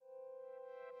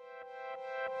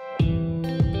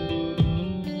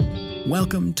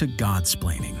Welcome to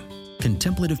Godsplaining,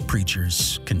 Contemplative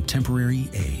Preachers, Contemporary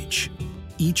Age.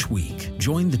 Each week,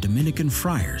 join the Dominican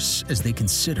friars as they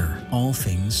consider all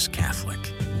things Catholic.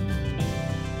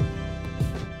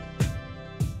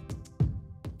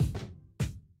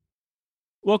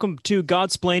 Welcome to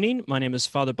Godsplaining. My name is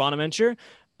Father Bonaventure.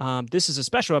 This is a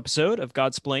special episode of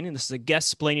Godsplaining. This is a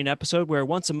guest-splaining episode where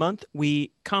once a month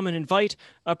we come and invite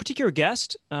a particular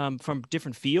guest from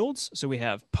different fields. So we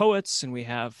have poets and we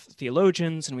have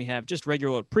theologians and we have just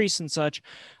regular old priests and such.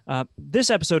 This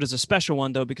episode is a special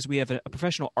one, though, because we have a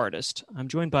professional artist. I'm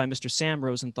joined by Mr. Sam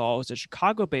Rosenthal, who's a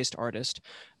Chicago-based artist.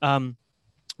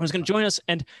 Who's going to join us.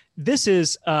 And this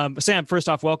is, Sam, first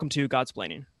off, welcome to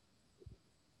Godsplaining.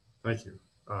 Thank you.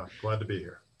 Glad to be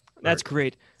here. That's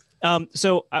great.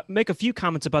 So make a few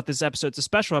comments about this episode. It's a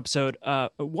special episode.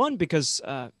 One, because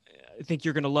I think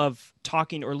you're going to love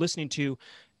talking or listening to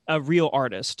a real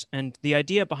artist. And the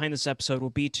idea behind this episode will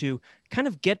be to kind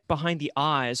of get behind the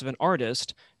eyes of an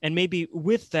artist and maybe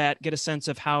with that get a sense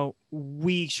of how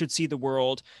we should see the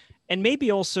world and maybe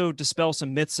also dispel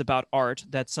some myths about art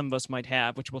that some of us might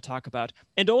have, which we'll talk about,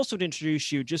 and also to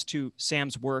introduce you just to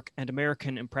Sam's work and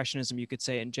American Impressionism, you could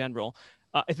say, in general.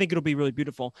 I think it'll be really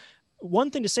beautiful.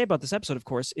 One thing to say about this episode, of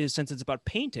course, is since it's about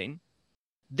painting,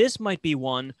 this might be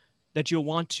one that you'll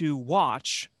want to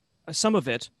watch some of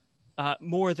it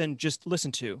more than just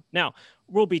listen to. Now,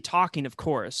 we'll be talking, of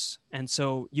course, and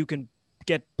so you can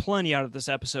get plenty out of this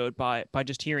episode by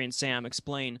just hearing Sam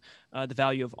explain the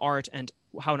value of art and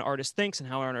how an artist thinks and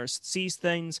how an artist sees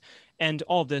things and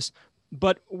all of this.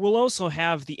 But we'll also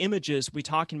have the images. We're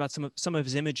talking about some of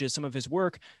his images, some of his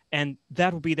work, and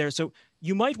that will be there. So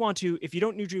you might want to, if you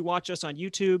don't usually watch us on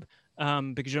YouTube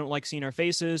because you don't like seeing our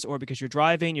faces or because you're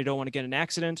driving, you don't want to get in an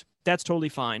accident, that's totally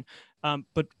fine.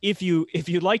 But if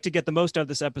you'd like to get the most out of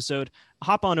this episode,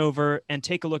 hop on over and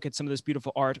take a look at some of this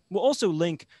beautiful art. We'll also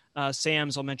link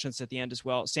Sam's, I'll mention this at the end as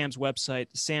well, Sam's website,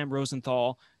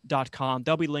 samrosenthal.com.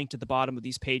 They'll be linked at the bottom of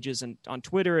these pages and on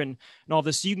Twitter and all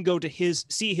this. So you can go to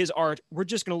see his art. We're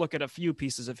just going to look at a few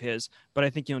pieces of his, but I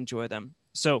think you'll enjoy them.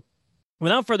 So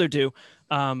without further ado,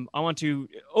 I want to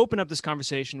open up this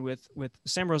conversation with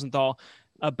Sam Rosenthal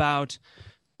about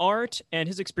art and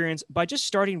his experience by just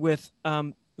starting with,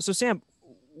 so Sam,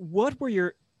 what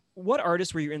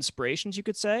artists were your inspirations, you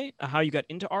could say, how you got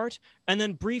into art, and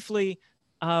then briefly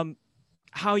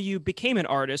how you became an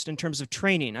artist in terms of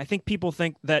training. I think people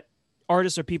think that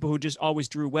artists are people who just always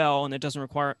drew well and it doesn't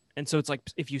require, and so it's like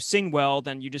if you sing well,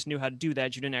 then you just knew how to do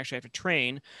that. You didn't actually have to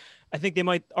train. I think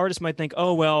artists might think,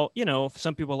 oh, well,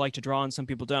 some people like to draw and some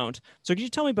people don't. So could you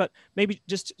tell me about maybe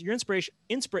just your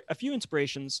a few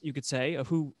inspirations, you could say, of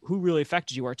who really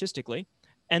affected you artistically,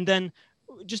 and then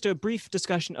just a brief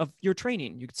discussion of your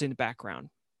training, you could say, in the background.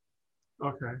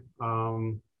 Okay. I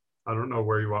don't know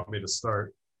where you want me to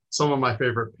start. Some of my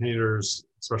favorite painters,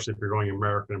 especially if you're going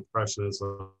American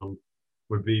Impressionism,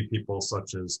 would be people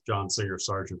such as John Singer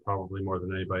Sargent, probably more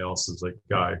than anybody else, is a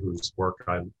guy whose work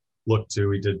I look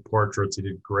to. He did portraits. He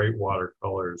did great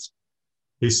watercolors.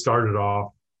 He started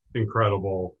off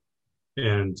incredible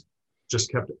and just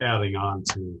kept adding on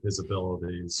to his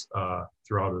abilities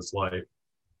throughout his life.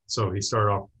 So he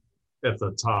started off at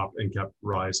the top and kept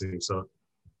rising. So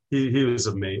he was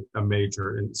a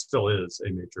major, and still is a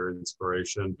major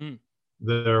inspiration. Mm.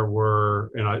 There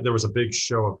was a big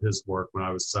show of his work when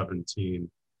I was 17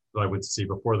 that I went to see.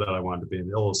 Before that, I wanted to be an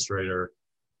illustrator.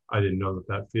 I didn't know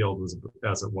that field was,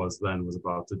 as it was then, was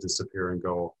about to disappear and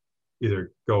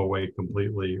either go away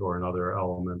completely or in other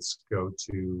elements go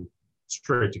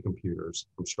straight to computers.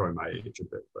 I'm showing my age a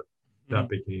bit, but that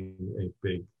became a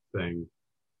big thing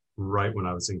right when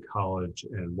I was in college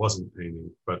and wasn't painting.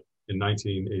 But in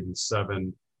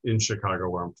 1987 in Chicago,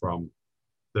 where I'm from,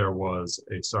 there was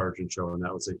a Sargent show, and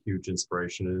that was a huge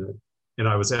inspiration. And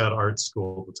I was at art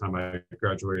school at the time. I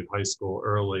graduated high school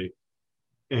early,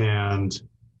 and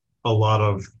a lot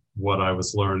of what I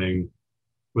was learning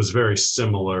was very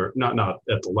similar, not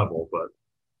at the level, but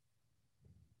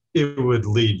it would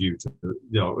lead you to,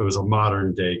 it was a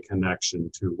modern day connection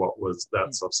to what was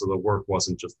that stuff. So the work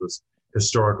wasn't just this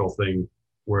historical thing.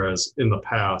 Whereas in the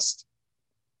past,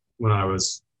 when I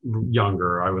was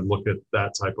younger, I would look at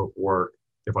that type of work,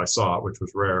 if I saw it, which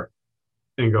was rare,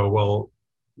 and go, well,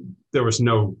 there was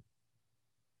no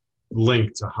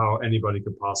link to how anybody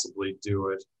could possibly do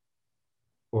it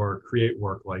or create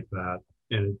work like that.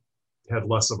 And it had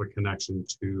less of a connection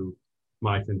to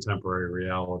my contemporary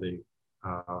reality.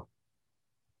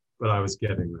 But I was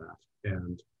getting that.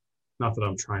 And not that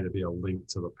I'm trying to be a link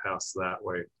to the past that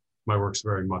way. My work's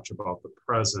very much about the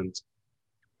present,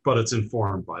 but it's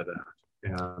informed by that.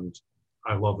 And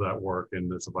I love that work, and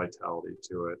there's a vitality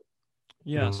to it.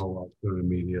 Yes. like an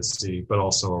immediacy, but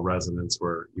also a resonance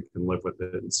where you can live with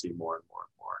it and see more and more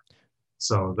and more.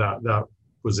 So that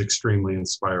was extremely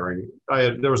inspiring.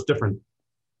 There was different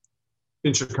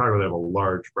in Chicago. They have a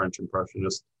large French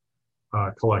Impressionist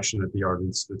collection at the Art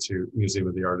Institute, Museum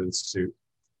of the Art Institute.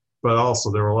 But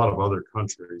also there were a lot of other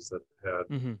countries that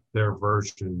had their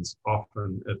versions,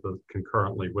 often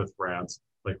concurrently with France,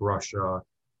 like Russia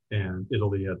and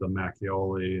Italy had the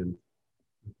Macchioli, and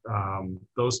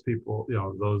those people,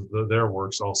 their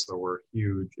works also were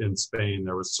huge. In Spain,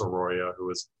 there was Sorolla, who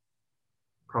was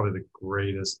probably the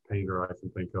greatest painter I can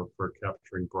think of for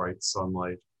capturing bright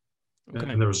sunlight. Okay.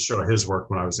 And there was a show of his work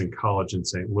when I was in college in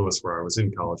St. Louis, where I was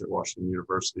in college at Washington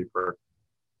University for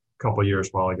a couple of years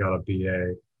while I got a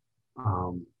BA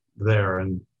there.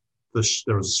 And there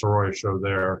was a Sorolla show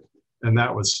there, and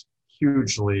that was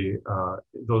hugely,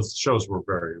 those shows were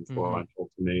very influential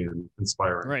to me and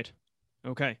inspiring. Right.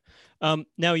 Okay.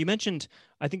 Now you mentioned,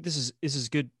 I think this is a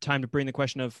good time to bring the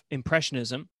question of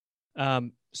Impressionism.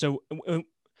 So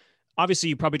obviously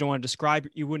you probably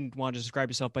you wouldn't want to describe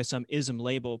yourself by some ism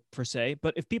label per se,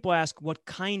 but if people ask what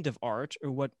kind of art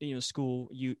or what school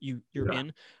you're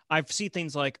in, I've seen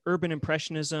things like urban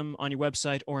impressionism on your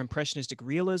website, or impressionistic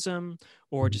realism,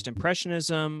 or just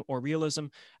impressionism or realism.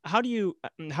 How do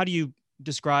you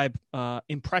describe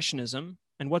impressionism,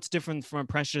 and what's different from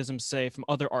impressionism, say, from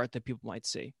other art that people might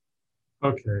see?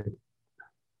 Okay.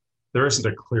 There isn't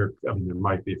a clear, there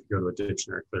might be if you go to a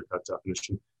dictionary, clear-cut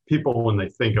definition. People, when they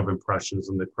think of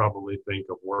Impressionism, they probably think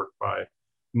of work by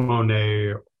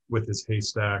Monet with his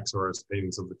haystacks or his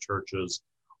paintings of the churches,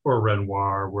 or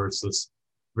Renoir, where it's this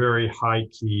very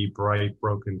high-key, bright,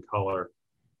 broken color.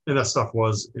 And that stuff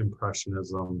was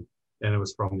Impressionism, and it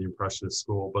was from the Impressionist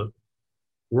school. But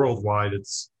worldwide,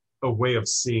 it's a way of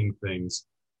seeing things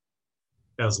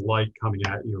as light coming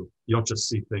at you. You don't just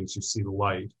see things, you see the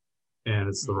light. And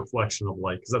it's the reflection of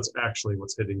light, because that's actually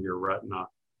what's hitting your retina.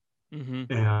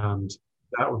 And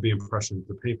that would be impression,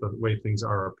 to paint the way things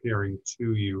are appearing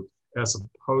to you, as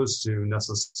opposed to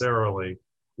necessarily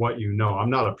what you know. I'm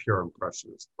not a pure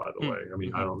impressionist, by the way.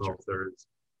 I don't know if there is.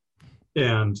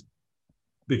 And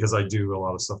because I do a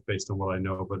lot of stuff based on what I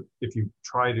know, but if you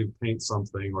try to paint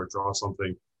something or draw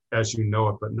something as you know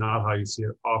it, but not how you see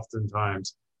it,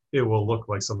 oftentimes it will look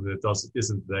like something that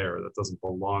isn't there, that doesn't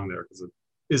belong there, because it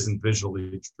isn't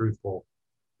visually truthful.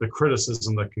 The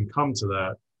criticism that can come to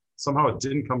that, somehow it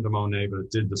didn't come to Monet, but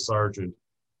it did to Sargent,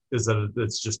 is that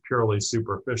it's just purely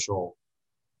superficial,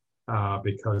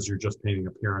 because you're just painting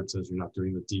appearances. You're not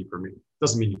doing the deeper meaning.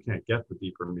 Doesn't mean you can't get the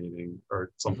deeper meaning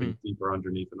or something deeper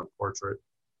underneath in a portrait.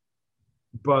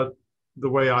 But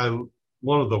there's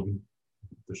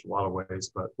a lot of ways,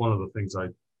 but one of the things I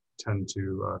tend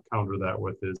to counter that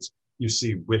with is, you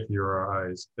see with your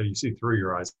eyes, you see through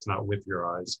your eyes, not with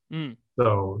your eyes.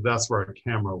 So that's where a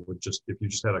camera would if you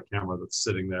just had a camera that's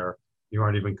sitting there, you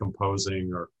aren't even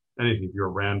composing or anything, if you're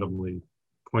randomly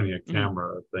pointing a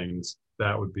camera at things,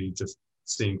 that would be just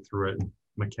seeing through it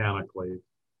mechanically.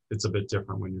 It's a bit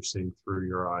different when you're seeing through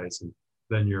your eyes, and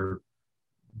then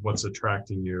what's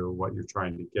attracting you, what you're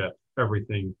trying to get,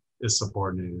 everything is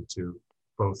subordinated to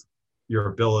both your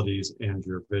abilities and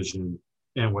your vision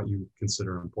and what you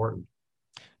consider important.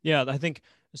 Yeah, I think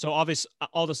so. Obviously,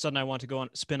 all of a sudden, I want to go on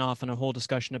spin off on a whole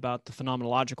discussion about the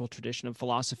phenomenological tradition of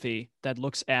philosophy that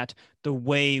looks at the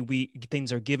way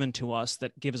things are given to us,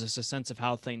 that gives us a sense of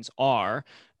how things are,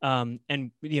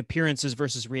 and the appearances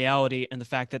versus reality, and the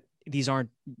fact that these aren't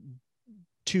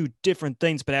two different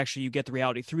things, but actually you get the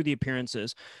reality through the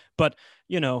appearances. But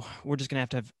we're just gonna have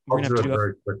to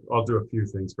I'll do a few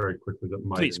things very quickly that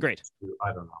might. Please, great.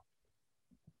 I don't know.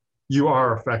 You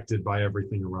are affected by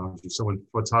everything around you. So when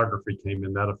photography came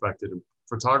in, that affected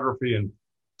photography, and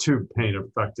tube paint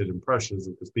affected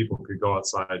Impressionism, because people could go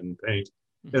outside and paint.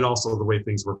 And also the way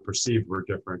things were perceived were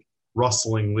different.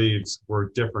 Rustling leaves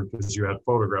were different because you had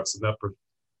photographs, and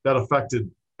that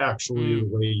affected actually the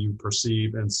way you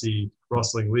perceive and see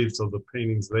rustling leaves. So the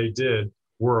paintings they did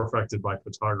were affected by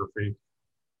photography.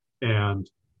 And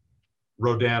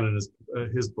Rodin,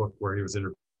 in his book where he was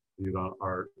interviewed on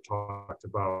art, talked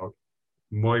about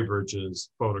Muybridge's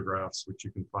photographs, which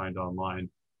you can find online.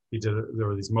 There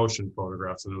were these motion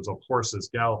photographs, and it was of horses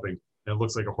galloping, and it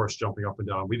looks like a horse jumping up and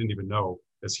down. We didn't even know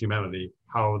as humanity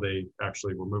how they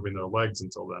actually were moving their legs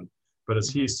until then. But as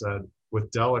he said,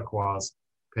 with Delacroix's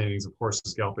paintings of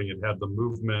horses galloping, it had the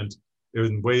movement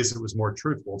in ways it was more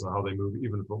truthful to how they move,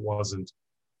 even if it wasn't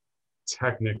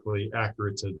technically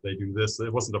accurate to they do this.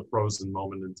 It wasn't a frozen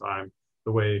moment in time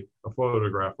the way a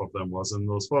photograph of them was. In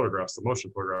those photographs, the motion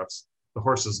photographs, the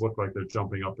horses look like they're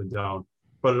jumping up and down.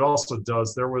 But it also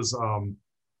there was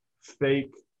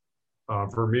fake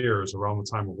Vermeers around the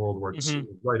time of World War II,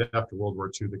 right after World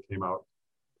War II, that came out.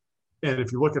 And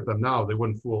if you look at them now, they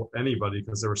wouldn't fool anybody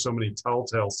because there were so many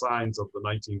telltale signs of the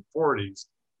 1940s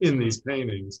in these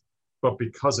paintings. But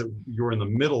because you were in the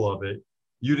middle of it,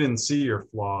 you didn't see your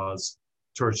flaws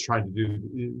towards trying to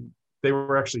do. They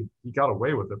were actually, he got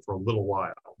away with it for a little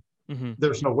while.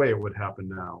 There's no way it would happen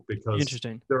now because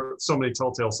there are so many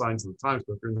telltale signs of the times,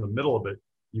 but if you're in the middle of it,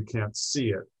 you can't see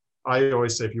it. I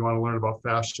always say, if you want to learn about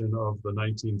fashion of the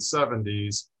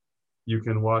 1970s, you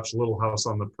can watch Little House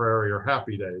on the Prairie or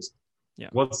Happy Days. Yeah.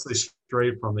 Once they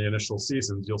strayed from the initial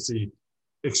seasons, you'll see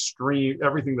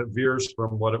everything that veers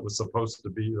from what it was supposed to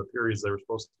be, the periods they were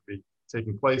supposed to be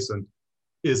taking place in,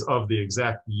 is of the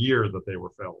exact year that they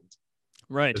were filmed.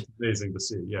 Right. It's amazing to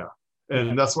see. Yeah.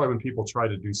 And that's why when people try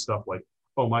to do stuff like,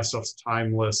 oh, my stuff's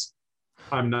timeless,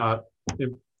 I'm not,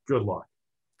 good luck.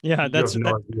 Yeah. You have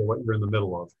no idea what you're in the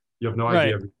middle of. You have no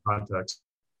idea of the context.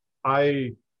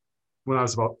 When I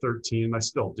was about 13, I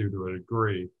still do to a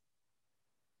degree.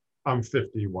 I'm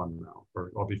 51 now,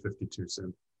 or I'll be 52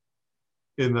 soon.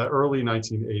 In the early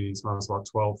 1980s, when I was about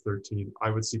 12, 13,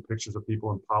 I would see pictures of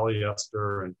people in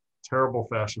polyester and terrible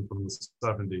fashion from the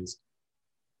 70s.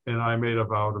 And I made a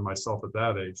vow to myself at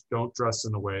that age, don't dress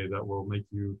in a way that will make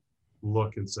you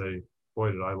look and say,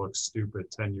 boy, did I look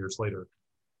stupid 10 years later.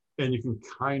 And you can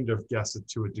kind of guess it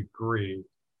to a degree,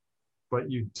 but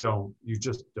you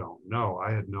just don't know.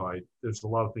 I had no idea. There's a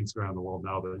lot of things going on in the world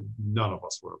now that none of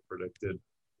us would have predicted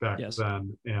back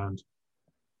then. And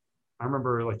I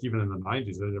remember, like, even in the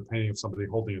 90s, they did a painting of somebody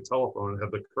holding a telephone and had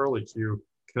the curly cue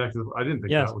connected. I didn't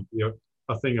think that would be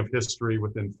a thing of history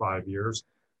within 5 years.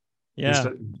 Yeah.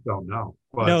 You don't know.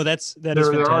 But no, that is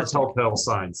there are telltale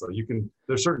signs, though.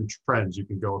 There's certain trends you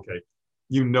can go, okay,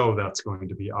 that's going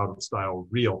to be out of style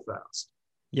real fast.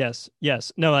 Yes.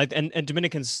 No, and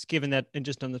Dominicans, given that in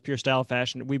just on the pure style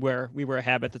fashion, we wear a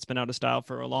habit that's been out of style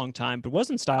for a long time, but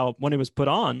wasn't style when it was put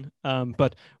on.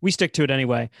 But we stick to it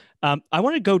anyway. I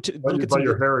want to go to look at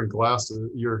your hair and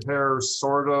glasses. Your hair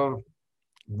sort of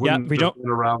wouldn't have been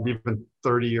around even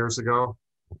 30 years ago.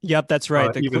 Yep, that's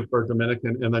right. Even for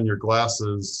Dominican, and then your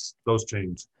glasses, those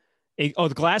change. The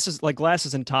glasses, like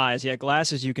glasses and ties. Yeah,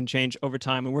 glasses you can change over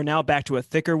time, and we're now back to a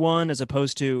thicker one as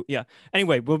opposed to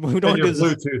Anyway, we don't do this.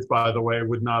 Bluetooth, by the way,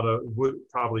 would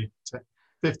probably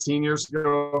 15 years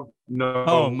ago. No.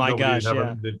 Oh my gosh!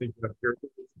 They think you have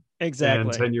exactly.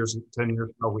 And 10 years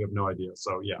ago, we have no idea.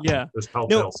 So there's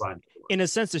telltale signs. In a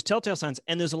sense, there's telltale signs,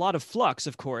 and there's a lot of flux,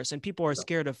 of course, and people are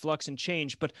scared of flux and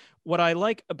change. But what I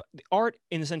like about the art,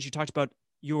 in the sense you talked about,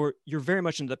 you're very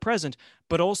much into the present,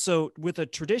 but also with a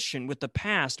tradition, with the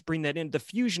past, bring that in, the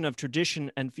fusion of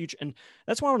tradition and future, and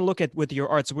that's what I want to look at with your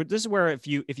art. So this is where if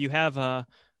you have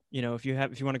if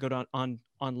you want to go to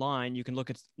online, you can look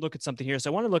at something here.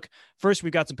 So I want to look first.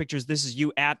 We've got some pictures. This is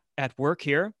you at work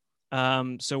here,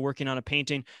 so working on a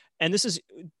painting, and this is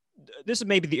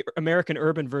maybe the American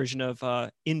urban version of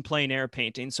in plein air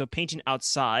painting. So painting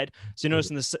outside. So you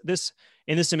notice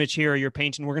in this image here, you're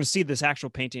painting. We're going to see this actual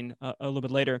painting a little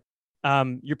bit later.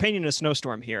 You're painting in a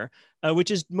snowstorm here, which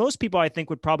is most people I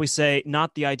think would probably say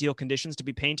not the ideal conditions to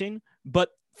be painting. But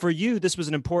for you, this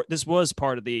was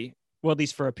part of the, well, at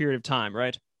least for a period of time,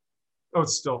 right? Oh,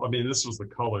 it's still. I mean, this was the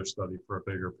color study for a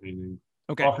bigger painting.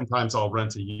 Okay. Oftentimes, I'll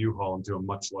rent a U-Haul and do a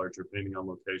much larger painting on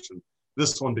location.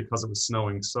 This one, because it was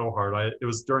snowing so hard, it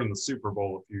was during the Super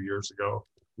Bowl a few years ago.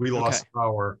 We lost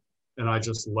power, and I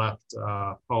just left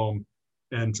home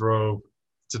and drove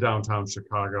to downtown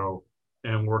Chicago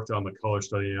and worked on the color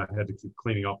study. And I had to keep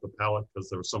cleaning off the palette because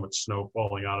there was so much snow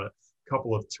falling on it. A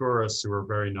couple of tourists who were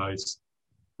very nice,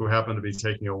 who happened to be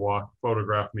taking a walk,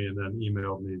 photographed me and then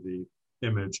emailed me the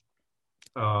image.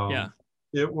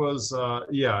 It was,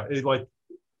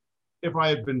 if I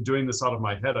had been doing this out of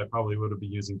my head, I probably would have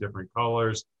been using different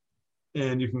colors.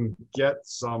 And you can get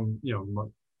some,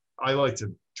 I like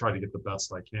to try to get the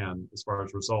best I can as far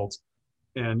as results.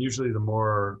 And usually the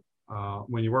more,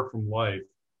 when you work from life,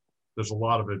 there's a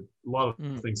lot of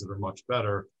things that are much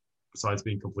better besides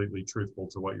being completely truthful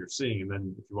to what you're seeing. And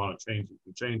then if you want to change it, you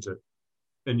can change it.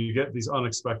 And you get these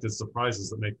unexpected surprises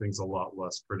that make things a lot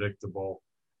less predictable.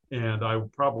 And I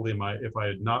probably, if I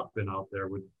had not been out there,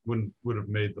 would have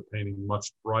made the painting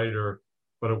much brighter,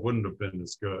 but it wouldn't have been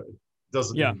as good.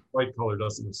 Bright color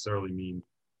doesn't necessarily mean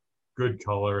good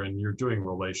color, and you're doing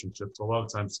relationships. A lot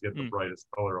of times to get the brightest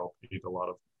color, I'll paint a lot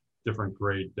of different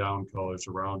grade down colors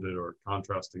around it or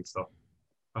contrasting stuff.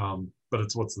 But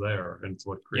it's what's there, and it's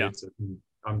what creates it. And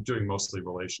I'm doing mostly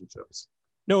relationships.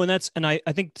 No, and I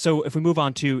think so. If we move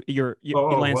on to your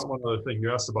one other thing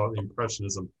you asked about the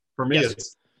Impressionism. For me,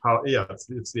 it's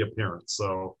the appearance.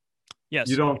 So Yes.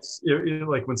 You don't,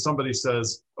 like when somebody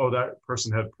says, oh, that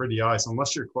person had pretty eyes,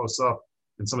 unless you're close up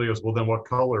and somebody goes, well, then what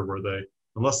color were they?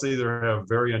 Unless they either have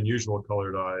very unusual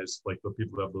colored eyes, like the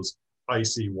people that have those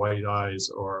icy white eyes,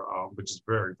 or which is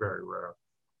very, very rare,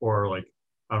 or like,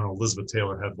 I don't know, Elizabeth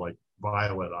Taylor had like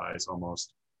violet eyes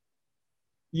almost.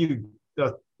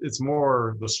 It's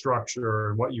more the structure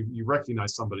and what you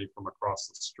recognize somebody from across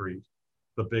the street,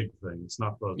 the big things,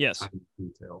 not the tiny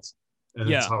details. And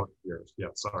it's how it appears. Yeah,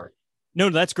 sorry. No,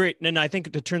 that's great. And I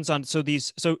think it turns on. So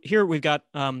here we've got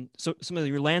so some of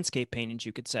your landscape paintings,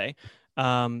 you could say.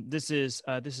 This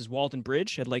is Walden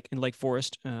Bridge in Lake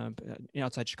Forest,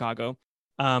 outside Chicago.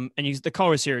 And the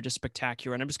colors here are just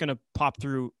spectacular. And I'm just going to pop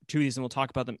through two of these and we'll talk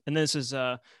about them. And this is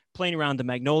playing around the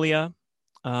Magnolia.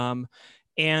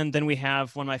 And then we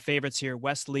have one of my favorites here,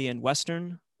 Wesley and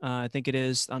Western. I think it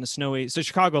is on a snowy. So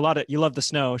Chicago, you love the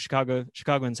snow.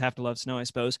 Chicagoans have to love snow, I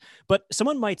suppose. But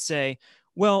someone might say,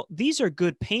 well, these are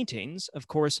good paintings, of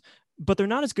course, but they're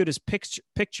not as good as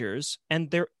pictures.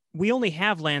 And we only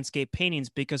have landscape paintings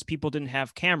because people didn't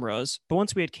have cameras. But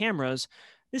once we had cameras,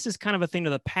 this is kind of a thing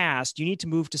of the past. You need to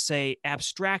move to, say,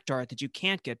 abstract art that you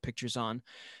can't get pictures on.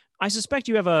 I suspect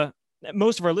you have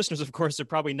most of our listeners, of course, are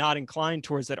probably not inclined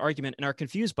towards that argument and are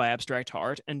confused by abstract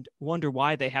art and wonder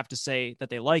why they have to say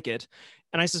that they like it.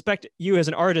 And I suspect you as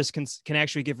an artist can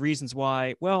actually give reasons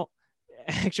why, well,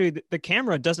 actually the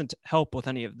camera doesn't help with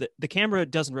any of the camera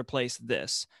doesn't replace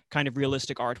this kind of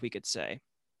realistic art, we could say.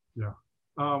 Yeah.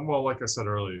 Well, like I said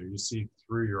earlier, you see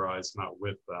through your eyes, not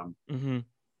with them. Mm-hmm.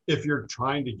 If you're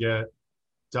trying to get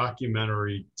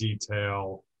documentary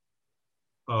detail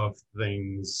of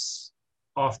things,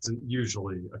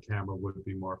 usually a camera would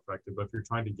be more effective. But if you're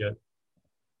trying to get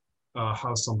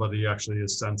how somebody actually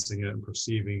is sensing it and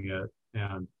perceiving it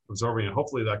and absorbing it,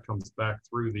 hopefully that comes back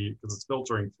through because it's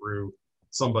filtering through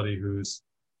somebody who's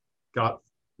got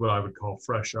what I would call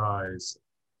fresh eyes.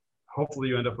 Hopefully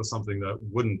you end up with something that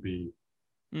wouldn't be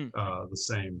the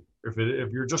same. If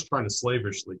you're just trying to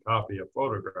slavishly copy a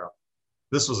photograph,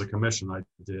 this was a commission I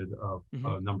did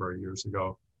a number of years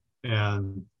ago.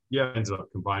 And yeah, I ended up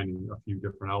combining a few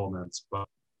different elements, but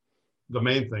the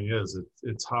main thing is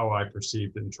it's how I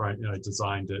perceived it and I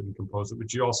designed it and composed it,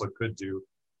 which you also could do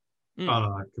on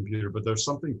a computer. But there's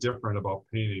something different about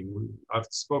painting. I've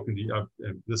spoken to you,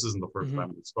 and this isn't the first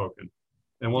time we've spoken.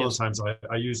 And one of the times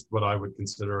I used what I would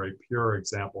consider a pure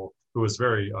example, who was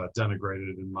very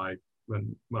denigrated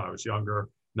when I was younger.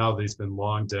 Now that he's been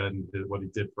long dead and what he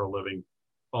did for a living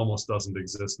almost doesn't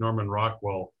exist. Norman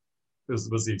Rockwell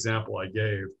was the example I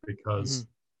gave because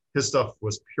his stuff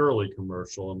was purely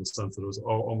commercial in the sense that it was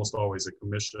almost always a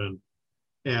commission.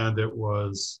 And it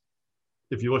was,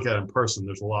 if you look at it in person,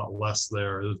 there's a lot less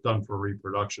there. It was done for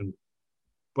reproduction.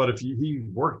 But he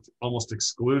worked almost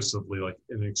exclusively, like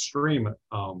to an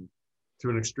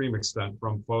extreme extent,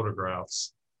 from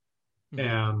photographs.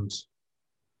 And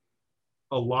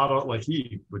a lot of, like,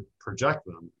 he would project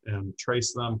them and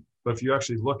trace them. But if you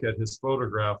actually look at his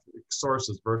photograph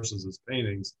sources versus his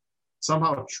paintings,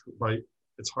 somehow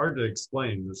it's hard to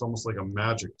explain. There's almost like a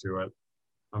magic to it.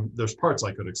 There's parts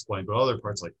I could explain, but other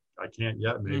parts like I can't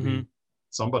yet. Maybe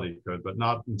somebody could, but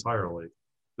not entirely.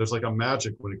 There's like a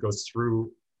magic when it goes through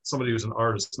somebody who's an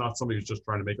artist, not somebody who's just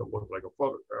trying to make it look like a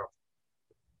photograph.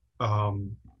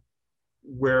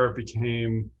 Where it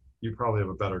became, you probably have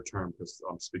a better term because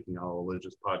I'm speaking on a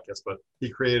religious podcast, but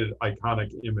he created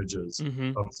iconic images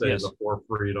of, say, the Four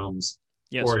Freedoms,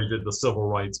 or he did the civil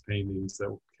rights paintings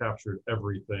that captured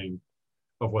everything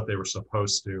of what they were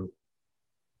supposed to.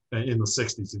 And in the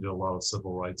 60s, he did a lot of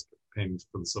civil rights paintings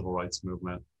for the civil rights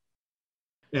movement.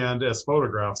 And as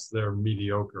photographs, they're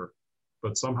mediocre,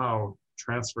 but somehow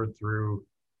transferred through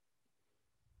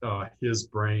his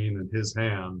brain and his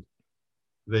hand,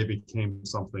 they became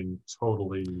something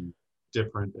totally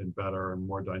different and better and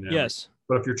more dynamic. Yes.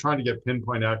 But if you're trying to get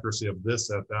pinpoint accuracy of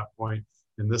this at that point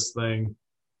in this thing,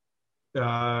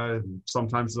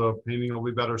 sometimes the painting will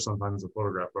be better, sometimes the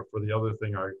photograph. But for the other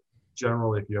thing,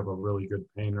 generally, if you have a really good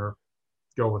painter,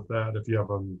 go with that. If you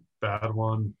have a bad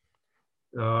one,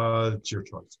 it's your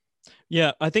choice.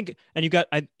 Yeah, I think, and you got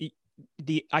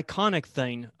the iconic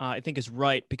thing. I think is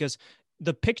right, because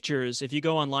the pictures. If you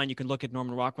go online, you can look at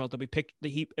Norman Rockwell. There'll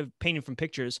be painting from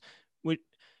pictures,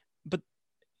 but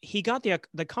he got the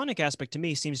iconic aspect to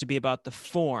me seems to be about the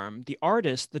form. The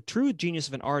artist, the true genius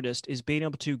of an artist, is being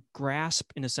able to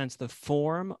grasp, in a sense, the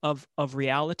form of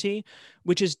reality,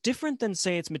 which is different than,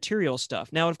 say, its material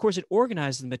stuff. Now, of course, it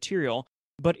organizes the material,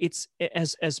 but it's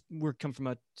as we're come from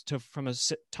a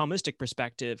Thomistic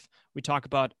perspective, we talk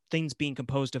about things being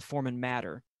composed of form and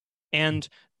matter. And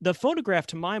the photograph,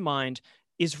 to my mind,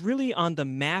 is really on the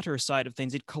matter side of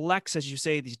things. It collects, as you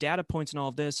say, these data points and all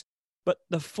of this, but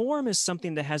the form is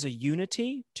something that has a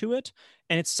unity to it,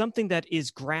 and it's something that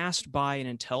is grasped by an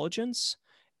intelligence.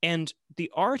 And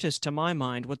the artist, to my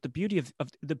mind, what the beauty of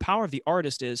the power of the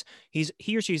artist is,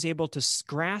 he or she is able to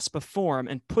grasp a form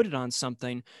and put it on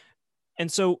something.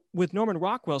 And so with Norman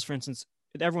Rockwell's, for instance,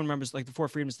 everyone remembers like the four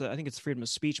freedoms, I think it's freedom of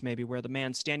speech, maybe, where the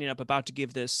man standing up about to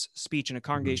give this speech in a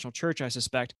congregational church, I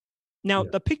suspect. Now,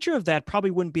 the picture of that probably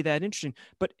wouldn't be that interesting,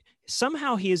 but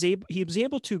somehow he was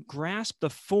able to grasp the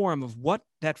form of what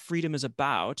that freedom is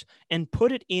about and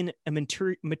put it in a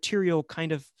material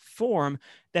kind of form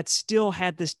that still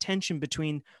had this tension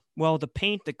between, well, the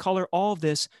paint, the color, all of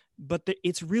this, but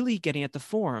it's really getting at the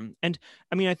form. And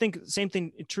I mean, I think the same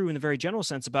thing true in the very general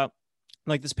sense about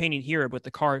like this painting here with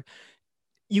the car.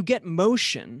 You get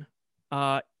motion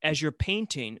as you're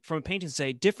painting from a painting,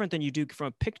 say, different than you do from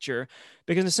a picture,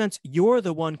 because in a sense, you're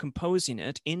the one composing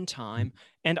it in time.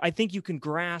 And I think you can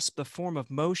grasp the form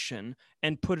of motion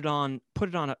and put it on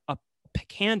a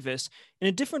canvas in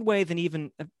a different way than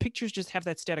even pictures just have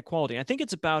that static quality. And I think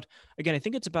it's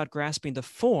about grasping the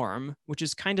form, which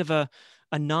is kind of a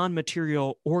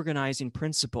non-material organizing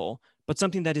principle, but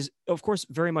something that is, of course,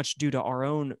 very much due to our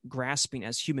own grasping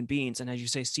as human beings. And as you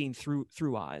say, seeing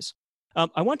through eyes.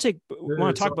 I want to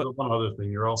talk about one other thing.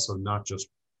 You're also not just,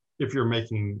 if you're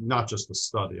making not just a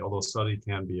study, although study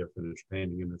can be a finished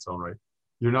painting in its own right,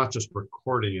 you're not just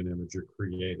recording an image, you're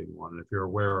creating one. And if you're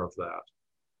aware of that,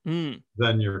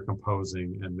 then you're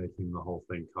composing and making the whole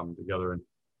thing come together. And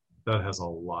that has a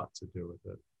lot to do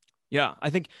with it. Yeah, I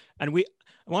think, and I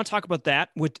want to talk about that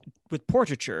with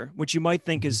portraiture, which you might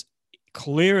think is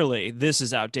clearly this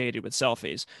is outdated with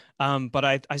selfies. But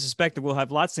I suspect that we'll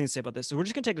have lots of things to say about this. So we're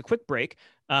just going to take a quick break,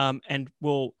 and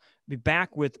we'll be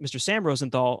back with Mr. Sam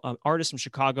Rosenthal, an artist from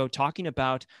Chicago, talking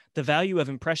about the value of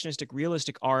impressionistic,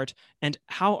 realistic art and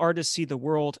how artists see the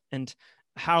world and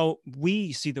how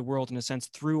we see the world, in a sense,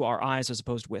 through our eyes as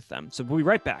opposed with them. So we'll be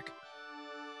right back.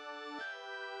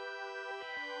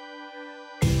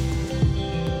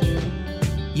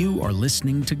 You are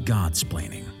listening to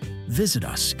Godsplaining. Visit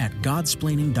us at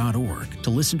godsplaining.org to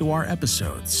listen to our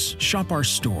episodes, shop our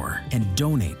store, and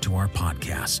donate to our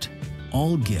podcast.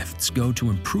 All gifts go to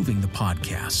improving the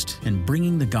podcast and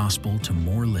bringing the gospel to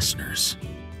more listeners.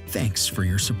 Thanks for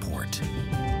your support.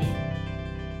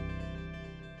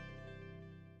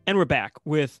 And we're back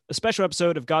with a special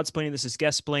episode of Godsplaining. This is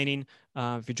Guestsplaining.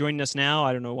 If you're joining us now,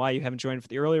 I don't know why you haven't joined for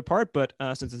the earlier part, but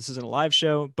since this isn't a live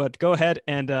show, but go ahead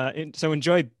and so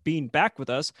enjoy being back with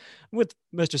us with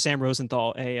Mr. Sam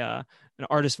Rosenthal, an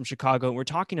artist from Chicago. And we're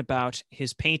talking about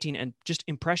his painting and just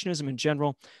impressionism in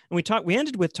general. And we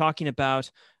ended with talking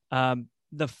about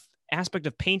the aspect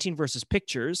of painting versus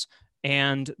pictures,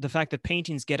 and the fact that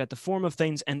paintings get at the form of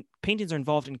things, and paintings are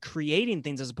involved in creating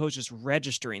things as opposed to just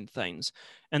registering things,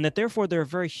 and that therefore they're a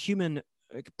very human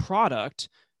product,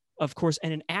 of course,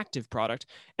 and an active product.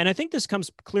 And I think this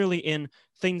comes clearly in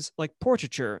things like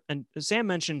portraiture. And Sam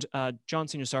mentioned John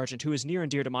Singer Sargent, who is near and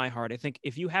dear to my heart. I think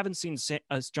if you haven't seen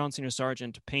John Singer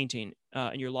Sargent painting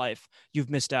in your life,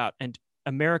 you've missed out. And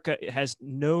America has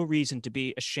no reason to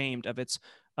be ashamed of its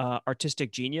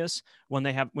artistic genius when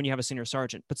you have a Singer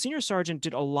Sargent. But Singer Sargent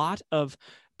did a lot of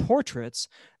portraits,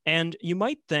 and you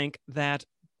might think that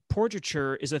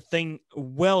portraiture is a thing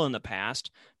well in the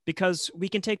past because we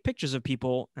can take pictures of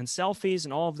people and selfies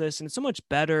and all of this, and it's so much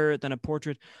better than a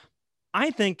portrait.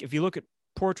 I think if you look at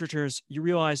portraitures, you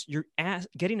realize you're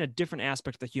getting a different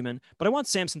aspect of the human. But I want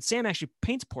Sam, since Sam actually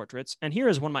paints portraits, and here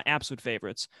is one of my absolute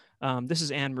favorites. This is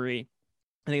Anne Marie,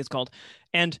 I think it's called.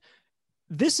 And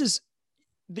this is,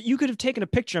 you could have taken a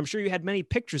picture. I'm sure you had many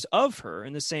pictures of her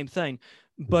in the same thing,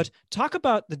 but talk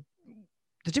about the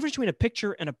difference between a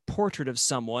picture and a portrait of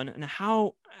someone, and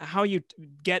how you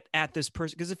get at this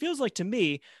person. Because it feels like to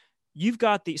me, you've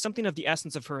got something of the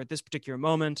essence of her at this particular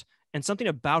moment, and something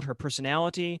about her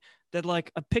personality that like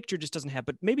a picture just doesn't have.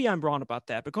 But maybe I'm wrong about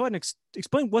that. But go ahead and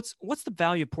explain what's the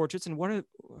value of portraits, and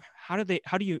how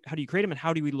do you create them, and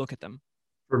how do we look at them?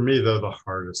 For me, though, the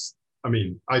hardest. I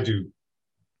mean, I do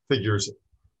figures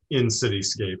in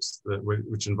cityscapes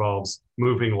which involves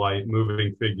moving light,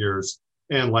 moving figures,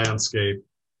 and landscape.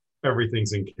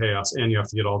 Everything's in chaos, and you have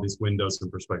to get all these windows in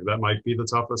perspective. That might be the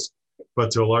toughest, but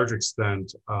to a large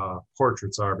extent,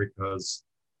 portraits are, because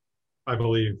I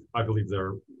believe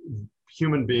they're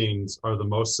human beings are the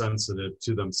most sensitive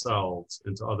to themselves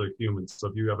and to other humans. So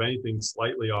if you have anything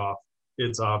slightly off,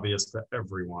 it's obvious to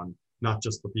everyone, not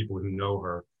just the people who know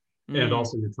her. And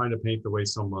also, you're trying to paint the way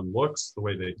someone looks, the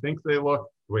way they think they look,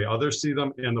 the way others see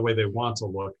them, and the way they want to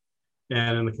look.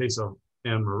 And in the case of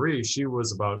Anne Marie, she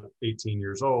was about 18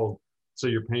 years old. So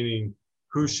you're painting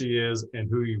who she is and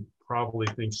who you probably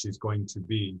think she's going to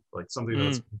be, like something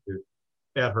that's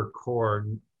at her core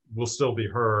will still be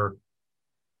her,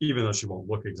 even though she won't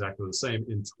look exactly the same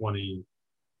in 20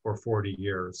 or 40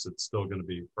 years. It's still going to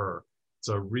be her. It's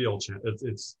a real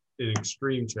it's an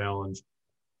extreme challenge.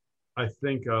 I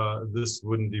think this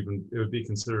wouldn't even, it would be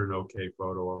considered an okay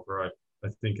photo of her. I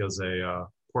think as a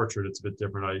portrait, it's a bit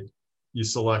different. You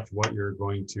select what you're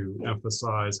going to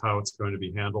emphasize, how it's going to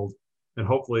be handled, and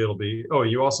hopefully it'll be,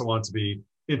 you also want it to be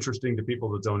interesting to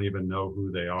people that don't even know who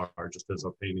they are, just as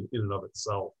a painting in and of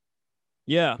itself.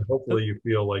 Yeah. And hopefully you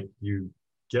feel like you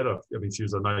get she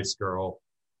was a nice girl.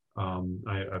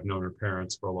 I've known her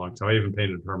parents for a long time. I even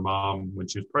painted her mom when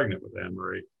she was pregnant with Anne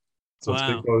Marie. So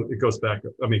wow. it goes back,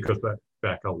 it goes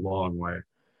back a long way.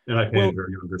 And I painted her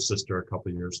younger sister a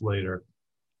couple of years later.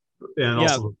 And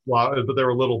also the flowers, but there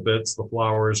were little bits. The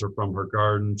flowers are from her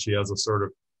garden. She has a sort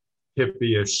of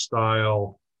hippie-ish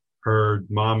style. Her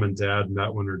mom and dad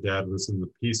met when her dad was in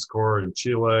the Peace Corps in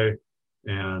Chile.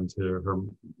 And her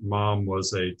mom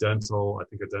was a dental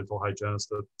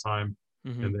hygienist at the time.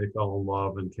 And they fell in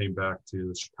love and came back to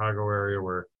the Chicago area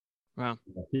where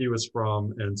he was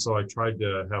from. And so I tried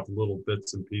to have little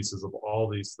bits and pieces of all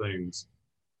these things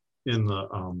in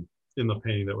the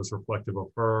painting that was reflective of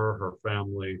her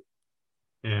family,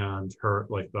 and her,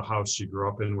 like the house she grew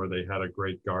up in where they had a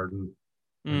great garden,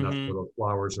 and that's where the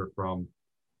flowers are from.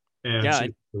 And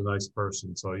she's a nice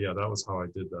person. So that was how I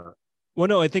did that. Well,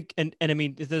 no, I think, and I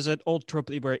mean, there's an old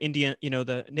trope where Indian,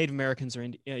 the Native Americans, or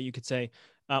you could say,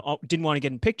 didn't want to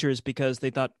get in pictures because they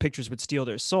thought pictures would steal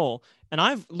their soul.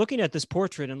 And looking at this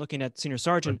portrait and looking at Senior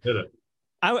Sargent,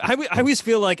 I always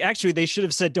feel like actually they should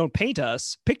have said, "Don't paint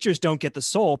us. Pictures don't get the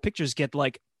soul. Pictures get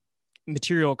like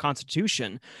material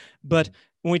constitution." But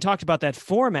when we talked about that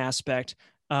form aspect,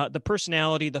 the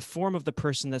personality, the form of the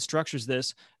person that structures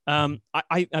this. I mean,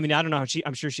 I don't know how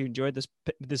I'm sure she enjoyed this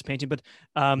painting, but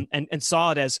and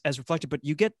saw it as reflected. But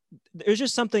there's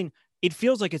just something. It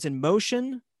feels like it's in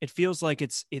motion. It feels like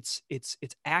it's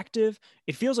active.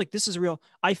 It feels like this is real.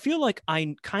 I feel like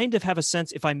I kind of have a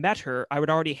sense, if I met her, I would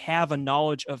already have a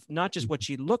knowledge of not just what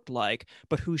she looked like,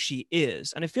 but who she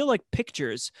is. And I feel like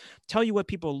pictures tell you what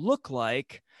people look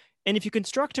like. And if you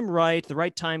construct them right, the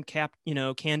right time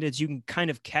candidates, you can kind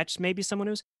of catch maybe someone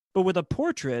who's. But with a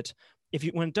portrait,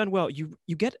 when done well, you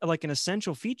get like an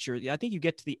essential feature. I think you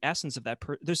get to the essence of that.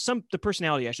 The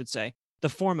personality, I should say, the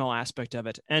formal aspect of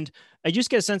it. And I just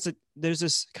get a sense that there's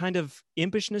this kind of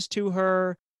impishness to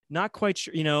her. Not quite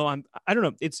sure, I don't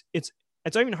know. It's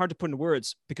not even hard to put into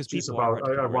words because I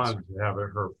wanted to have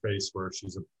her face where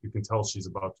you can tell she's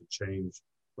about to change,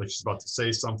 like she's about to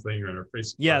say something, and her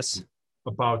face. Yes.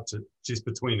 She's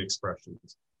between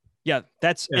expressions. Yeah,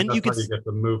 that's how you get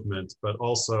the movement, but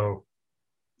also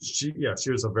she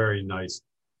was a very nice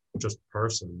just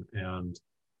person, and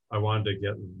I wanted to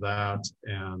get that.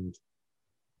 And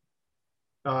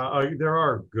there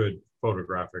are good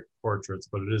photographic portraits,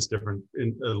 but it is different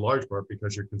in a large part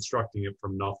because you're constructing it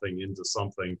from nothing into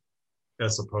something,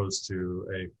 as opposed to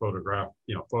a photograph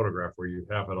where you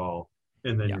have it all,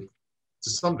 and then you, to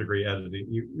some degree, editing.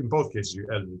 In both cases, you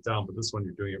edit it down, but this one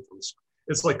you're doing it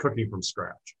it's like cooking from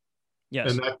scratch. Yes.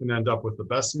 And that can end up with the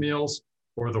best meals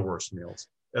or the worst meals,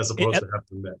 as opposed to have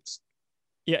the mix.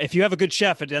 Yeah, if you have a good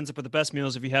chef, it ends up with the best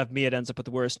meals. If you have me, it ends up with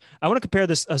the worst. I want to compare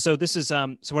this. So this is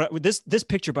this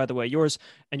picture, by the way, yours,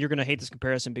 and you're going to hate this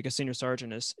comparison because Senior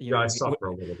Sargent is. I suffer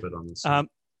a little bit on this.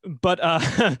 But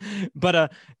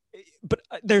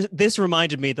this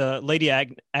reminded me the Lady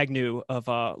Agnew of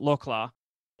Lucknow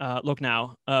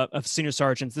of Senior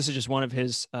Sargent. This is just one of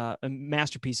his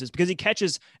masterpieces because he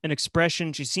catches an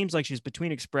expression. She seems like she's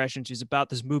between expressions. She's about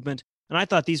this movement. And I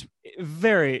thought these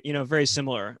very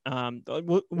similar.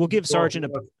 We'll give Sargent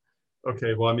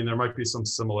okay. Well, I mean, there might be some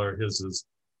similar.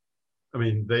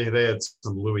 They had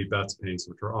some Louis Betts paintings,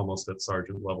 which were almost at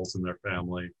Sargent levels in their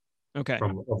family. Okay.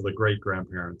 Of the great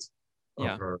grandparents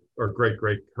of her, or her great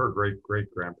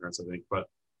grandparents, I think. But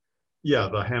yeah,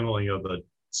 the handling of the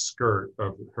skirt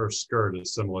of her skirt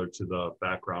is similar to the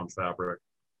background fabric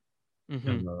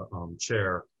in the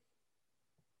chair.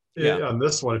 On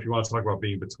this one, if you want to talk about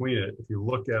being between it, if you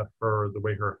look at her, the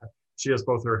way she has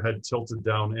both her head tilted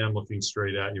down and looking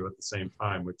straight at you at the same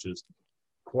time, which is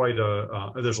quite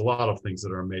there's a lot of things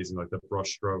that are amazing, like the brush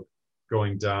stroke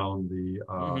going down the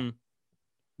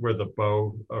where the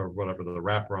bow or whatever the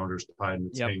wraparound is tied and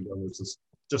it's hanging down. There's this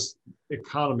just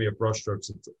economy of brush strokes.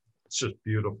 It's just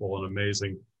beautiful and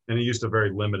amazing. And he used a very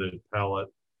limited palette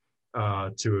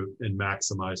and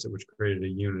maximized it, which created a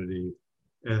unity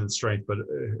and strength. But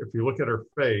if you look at her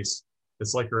face,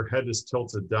 it's like her head is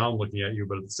tilted down looking at you,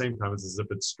 but at the same time, it's as if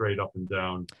it's straight up and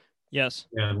down Yes.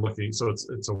 and looking. So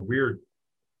it's a weird,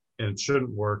 and it shouldn't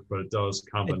work, but it does It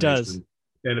does. combination.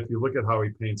 And if you look at how he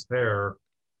paints hair,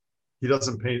 he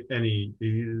doesn't paint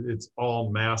it's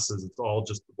all masses. It's all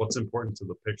just what's important to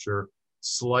the picture.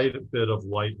 Slight bit of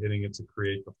light hitting it to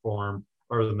create the form.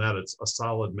 Other than that, it's a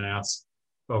solid mass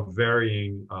of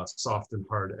varying soft and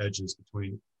hard edges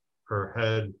between her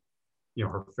head,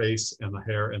 her face and the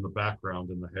hair and the background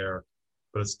in the hair.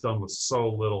 But it's done with so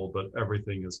little, but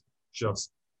everything is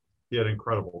just, he had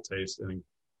incredible taste and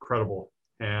incredible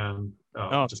hand,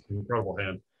 just an incredible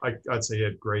hand. I'd say he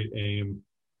had great aim,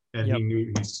 and he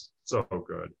knew he's so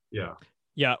good. Yeah.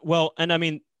 Yeah. Well, and I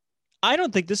mean, I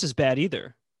don't think this is bad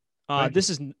either. This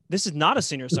is not a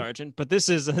senior sergeant, but this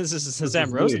is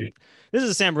Sam Rosenthal. This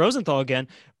is Sam Rosenthal again,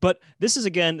 but this is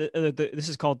again this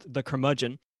is called the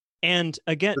curmudgeon. And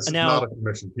again, this is now not a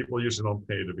commission. People usually don't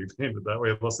pay to be painted that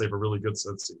way unless they have a really good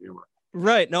sense of humor.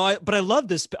 Right. No, but I love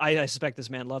this. I suspect this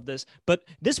man loved this. But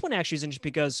this one actually is interesting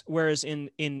because whereas in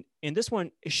this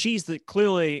one, she's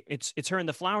clearly it's her, and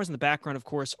the flowers in the background, of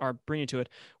course, are bringing to it.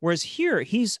 Whereas here,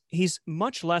 he's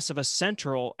much less of a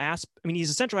central aspect. I mean,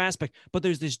 he's a central aspect, but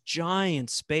there's this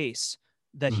giant space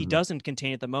that he doesn't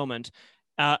contain at the moment,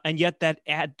 and yet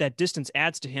that distance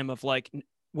adds to him of like,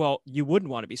 well, you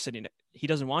wouldn't want to be sitting. He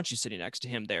doesn't want you sitting next to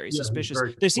him there. He's suspicious.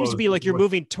 There seems to be like you're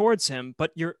moving towards him,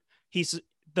 but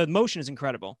the motion is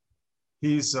incredible.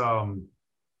 He's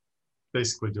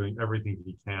basically doing everything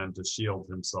he can to shield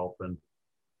himself and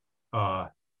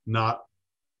not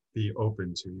be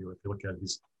open to you. If you look at it,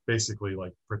 he's basically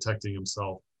like protecting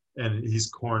himself, and he's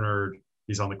cornered.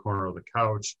 He's on the corner of the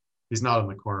couch. He's not on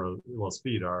the corner. Well, his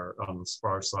feet are on the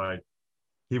far side.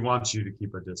 He wants you to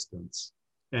keep a distance.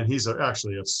 And he's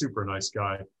actually a super nice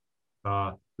guy.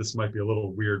 This might be a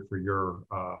little weird for your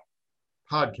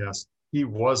podcast. He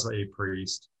was a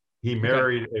priest. He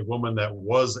married a woman that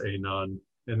was a nun,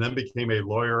 and then became a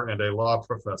lawyer and a law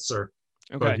professor.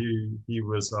 Okay. But he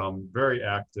was very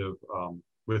active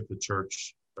with the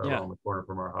church around the corner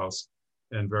from our house,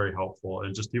 and very helpful.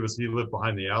 And he lived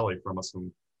behind the alley from us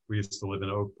when we used to live in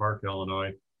Oak Park,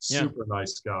 Illinois. Super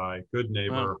nice guy, good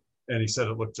neighbor. Wow. And he said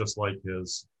it looked just like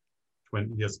his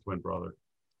twin. He has a twin brother.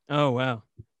 Oh, wow.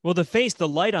 Well, the face, the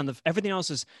light on everything else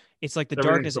it's like the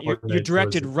darkness. You're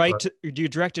directed right to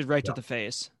the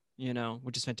face,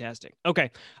 which is fantastic. Okay.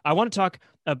 I want to talk,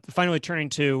 finally turning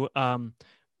to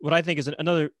what I think is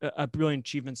another brilliant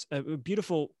achievements, a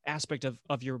beautiful aspect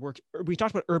of your work. We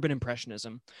talked about urban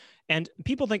impressionism, and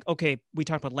people think, okay, we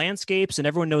talked about landscapes and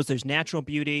everyone knows there's natural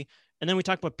beauty. And then we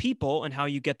talked about people and how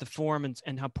you get the form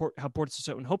and how portraits are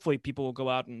so, and hopefully people will go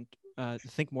out and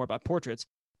think more about portraits.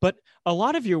 But a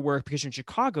lot of your work, because you're in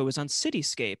Chicago, is on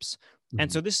cityscapes.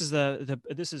 And so this is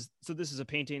this is a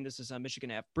painting. This is a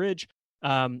Michigan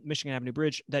Avenue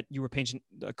Bridge that you were painting,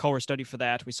 a color study for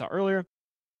that we saw earlier.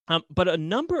 But a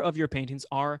number of your paintings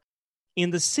are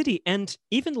in the city, and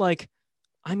even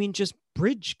just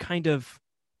bridge kind of,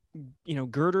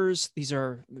 girders. These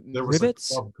are there was rivets.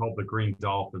 A club called the Green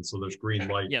Dolphin, so there's green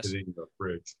light hitting the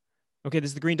bridge. Okay, this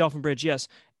is the Green Dolphin Bridge, yes.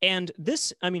 And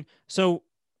this, so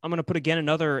I'm going to put again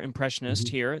another impressionist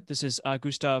here. This is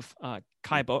Gustav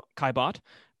Caillebotte,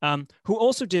 who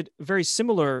also did very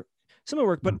similar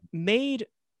work, but made.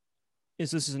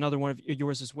 This is another one of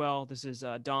yours as well. This is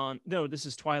this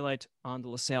is Twilight on the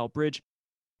LaSalle Bridge.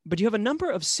 But you have a number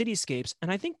of cityscapes,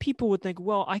 and I think people would think,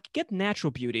 well, I could get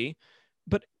natural beauty,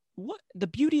 but what the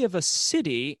beauty of a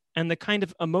city and the kind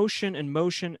of emotion and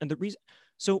motion and the reason.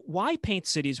 So why paint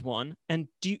cities, one? And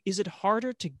is it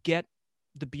harder to get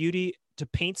the beauty to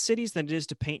paint cities than it is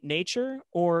to paint nature,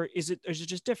 or is it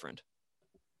just different?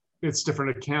 It's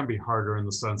different. It can be harder in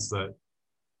the sense that,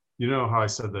 how I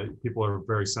said that people are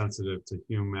very sensitive to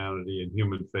humanity and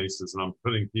human faces, and I'm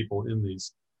putting people in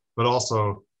these, but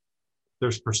also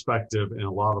there's perspective in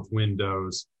a lot of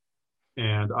windows,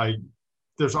 and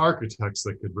there's architects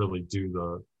that could really do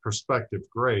the perspective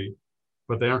great,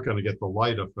 but they aren't going to get the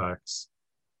light effects.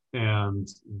 And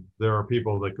there are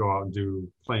people that go out and do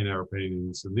plein air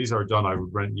paintings, and these are done. I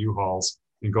would rent U-Hauls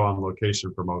and go on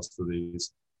location for most of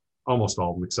these, almost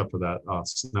all of them, except for that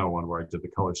snow one where I did the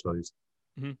color studies.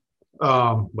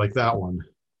 Like that one.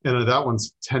 And that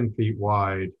one's 10 feet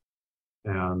wide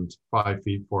and 5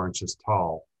 feet 4 inches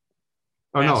tall.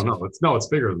 Oh, no, it's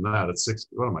bigger than that. It's 6.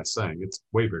 What am I saying? It's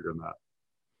way bigger than that.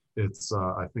 It's,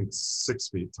 I think, 6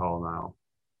 feet tall now.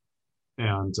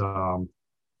 And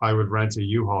I would rent a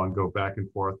U-Haul and go back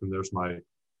and forth. And there's my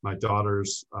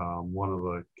daughter's one of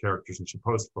the characters, and she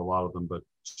posted for a lot of them, but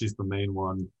she's the main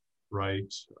one,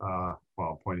 right? Well,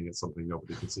 I'm pointing at something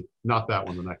nobody can see. Not that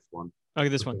one, the next one. Okay,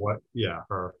 this one. What? Yeah,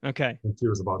 her. Okay. And she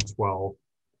was about 12.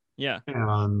 Yeah.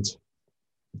 And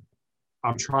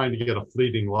I'm trying to get a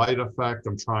fleeting light effect.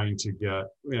 I'm trying to get,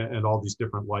 and all these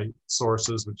different light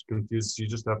sources, which confuses you.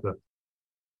 Just have to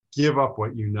give up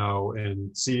what you know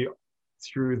and see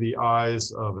through the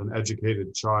eyes of an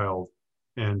educated child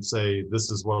and say, this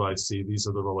is what I see. These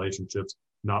are the relationships,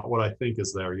 not what I think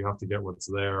is there. You have to get what's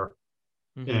there.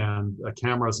 Mm-hmm. And a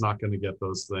camera is not going to get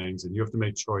those things. And you have to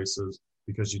make choices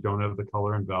because you don't have the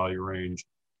color and value range.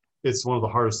 It's one of the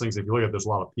hardest things. If you look at, there's a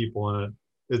lot of people in it.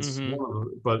 It's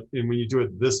Mm-hmm. but when you do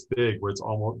it this big, where it's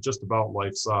almost just about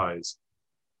life size,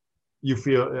 you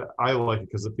feel, I like it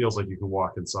because it feels like you can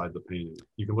walk inside the painting.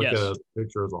 You can look Yes. at a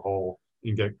picture as a whole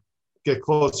and get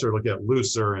closer, look at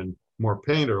looser and more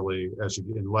painterly as you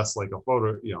get, and less like a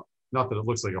photo, not that it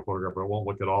looks like a photograph, but it won't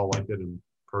look at all like it in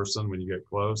person when you get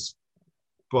close.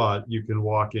 But you can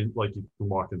walk in, like you can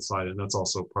walk inside it. And that's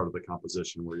also part of the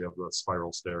composition where you have the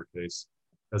spiral staircase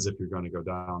as if you're going to go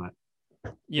down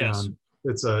it. Yes. And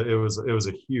it was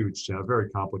a huge challenge, very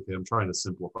complicated. I'm trying to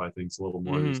simplify things a little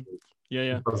more. Mm-hmm.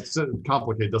 Yeah.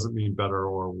 Complicate doesn't mean better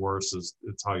or worse.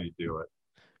 It's how you do it.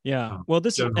 Yeah. Well,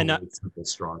 this is, and it's simple,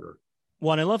 stronger.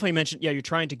 Well, and I love how you mentioned, you're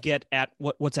trying to get at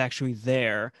what's actually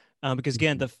there, because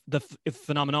again, the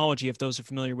phenomenology, if those are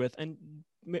familiar with, and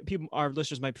our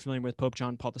listeners might be familiar with Pope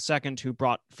John Paul II, who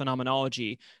brought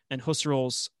phenomenology and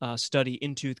Husserl's study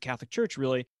into the Catholic Church,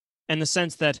 really, in the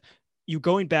sense that he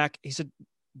said,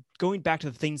 going back to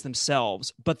the things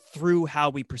themselves, but through how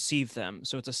we perceive them.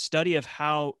 So it's a study of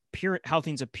how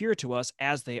things appear to us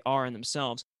as they are in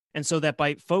themselves. And so that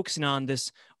by focusing on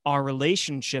our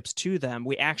relationships to them,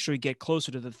 we actually get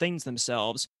closer to the things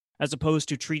themselves, as opposed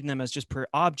to treating them as just pure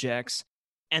objects.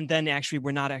 And then actually,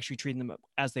 we're not actually treating them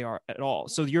as they are at all.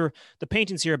 So the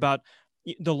paintings here about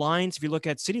the lines, if you look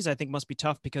at cities, I think must be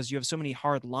tough because you have so many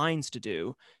hard lines to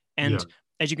do. And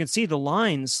as you can see, the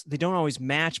lines, they don't always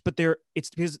match, but it's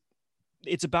because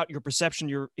it's about your perception,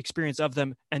 your experience of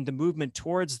them, and the movement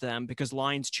towards them, because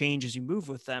lines change as you move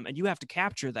with them. And you have to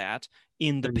capture that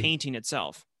in the painting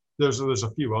itself. There's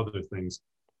a few other things.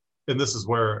 And this is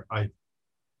where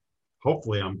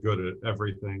hopefully I'm good at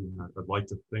everything. I'd like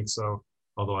to think so,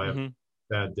 although I have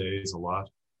bad days a lot.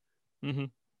 Mm-hmm.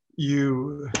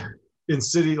 In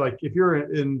city, like if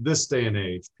you're in this day and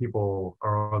age, people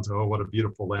are onto, oh, what a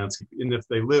beautiful landscape. And if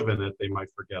they live in it, they might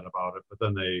forget about it, but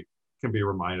then they can be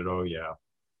reminded, oh yeah.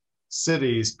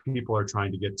 Cities, people are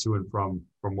trying to get to and from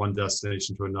one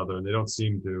destination to another, and they don't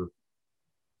seem to,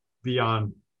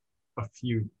 beyond a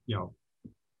few,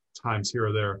 times here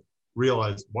or there,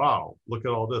 realize, wow, look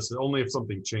at all this. Only if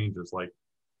something changes, like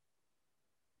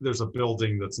there's a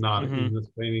building that's not in this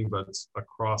painting, but it's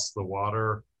across the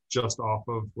water, just off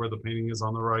of where the painting is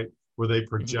on the right, where they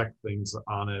project things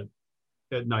on it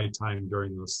at nighttime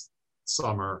during the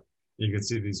summer. You can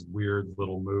see these weird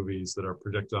little movies that are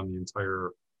projected on the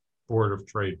entire Board of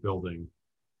Trade building.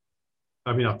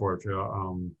 I mean, not Board of Trade.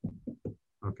 Oh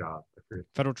God, I forget.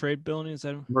 Federal Trade Building, is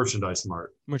that Merchandise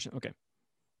Mart? Okay.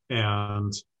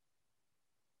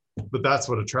 But that's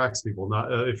what attracts people,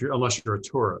 not unless you're a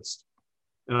tourist.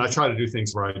 And I try to do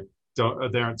things where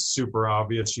they aren't super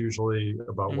obvious usually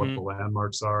about what the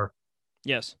landmarks are.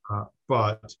 Yes.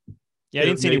 But I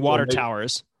didn't see any water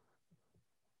towers.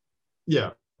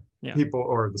 Yeah. People,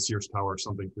 or the Sears Tower or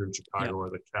something here in Chicago, or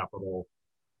the Capitol.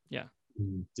 Yeah.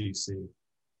 In DC.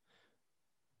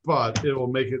 But it will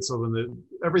make it so that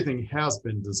everything has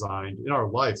been designed. In our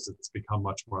lives, it's become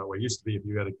much more that way. It used to be if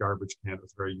you had a garbage can, it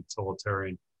was very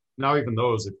utilitarian. Now even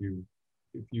those, if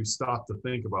you stop to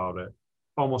think about it,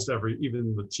 almost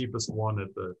even the cheapest one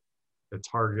at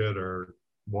Target or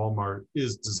Walmart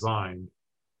is designed.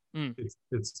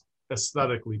 It's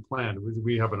aesthetically planned.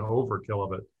 We have an overkill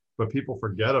of it, but people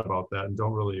forget about that and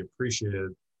don't really appreciate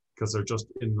it because they're just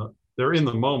they're in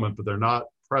the moment, but they're not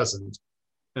present.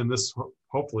 And this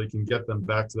hopefully can get them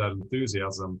back to that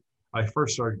enthusiasm. I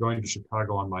first started going to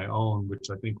Chicago on my own, which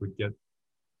I think would get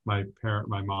my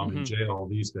mom in jail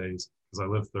these days, because I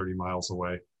live 30 miles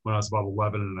away, when I was about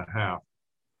 11 and a half.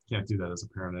 Can't do that as a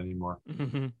parent anymore.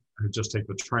 I would just take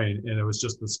the train, and it was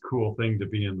just this cool thing to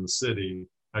be in the city.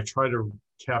 I try to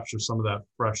capture some of that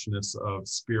freshness of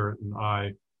spirit and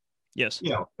eye. Yes.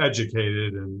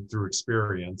 Educated and through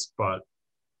experience, but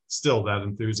still that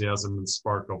enthusiasm and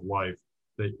spark of life.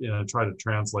 That try to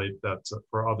translate that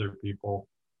for other people,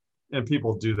 and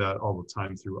people do that all the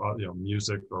time through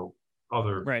music or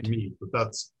other means. But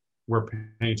that's where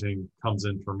painting comes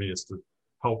in for me, is to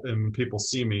help, and people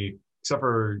see me, except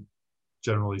for,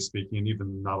 generally speaking,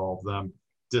 even not all of them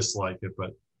dislike it, but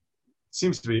it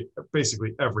seems to be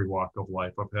basically every walk of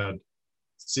life. I've had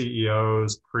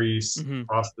CEOs, priests, Mm-hmm.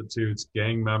 prostitutes,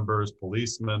 gang members,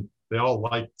 policemen, they all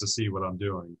like to see what I'm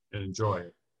doing and enjoy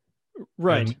it.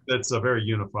 Right. And that's a very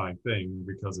unifying thing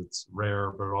because it's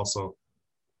rare, but also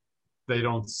they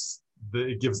don't,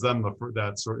 it gives them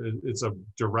that sort of, it's a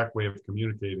direct way of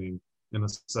communicating in a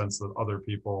sense that other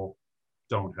people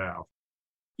don't have.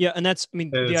 Yeah, and that's, I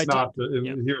mean, And the it's idea. not,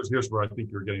 Yeah. here's where I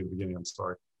think you're getting at the beginning. I'm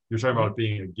sorry. You're talking about it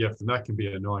being a gift, and that can be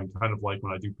annoying, kind of like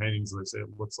when I do paintings and they say it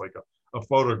looks like a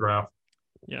photograph.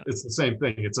 Yeah. It's the same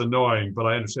thing. It's annoying, but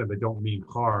I understand they don't mean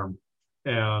harm.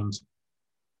 And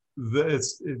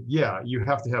you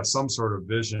have to have some sort of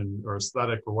vision or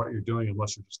aesthetic for what you're doing,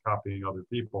 unless you're just copying other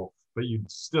people. But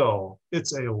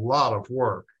it's a lot of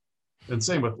work. And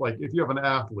same with, like, if you have an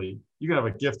athlete, you can have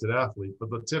a gifted athlete, but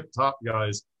the tip top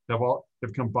guys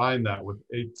have combined that with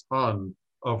a ton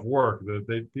of work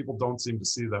that people don't seem to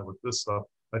see that with this stuff.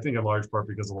 I think in large part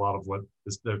because a lot of what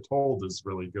they're told is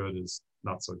really good is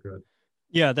not so good.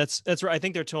 Yeah, that's right. I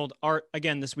think they're told art,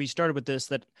 again, we started with this,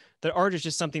 that art is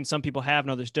just something some people have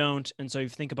and others don't. And so if you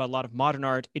think about a lot of modern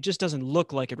art, it just doesn't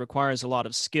look like it requires a lot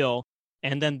of skill.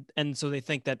 And so they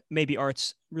think that maybe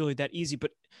art's really that easy.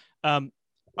 But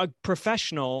a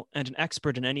professional and an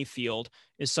expert in any field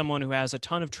is someone who has a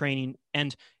ton of training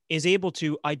and is able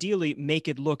to ideally make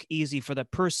it look easy for that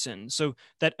person. So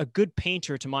that a good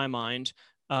painter, to my mind,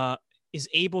 is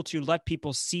able to let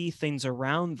people see things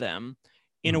around them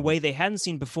in a way they hadn't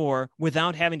seen before,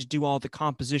 without having to do all the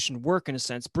composition work, in a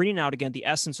sense, bringing out again the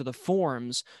essence of the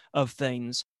forms of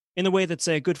things in the way that,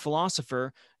 say, a good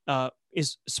philosopher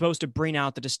is supposed to bring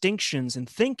out the distinctions in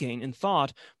thinking and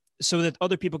thought, so that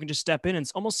other people can just step in and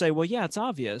almost say, well, yeah, it's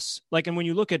obvious. Like, and when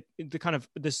you look at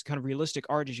this kind of realistic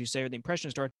art, as you say, or the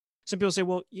impressionist art, some people say,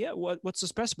 well, yeah, what's so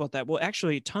special about that? Well,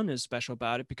 actually, a ton is special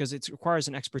about it because it requires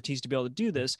an expertise to be able to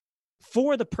do this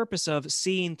for the purpose of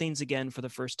seeing things again for the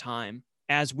first time,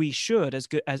 as we should,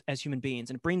 as human beings.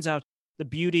 And it brings out the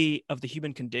beauty of the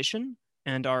human condition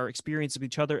and our experience of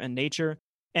each other and nature,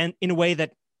 and in a way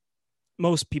that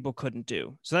most people couldn't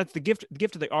do. So that's the gift. The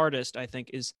gift of the artist, I think,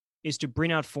 is to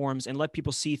bring out forms and let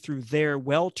people see through their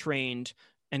well-trained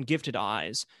and gifted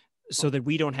eyes, so that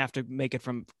we don't have to make it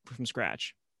from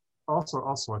scratch. Also,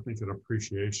 I think an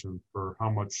appreciation for how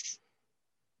much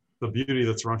the beauty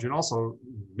that's around you, and also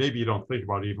maybe you don't think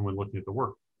about it even when looking at the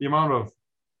work, the amount of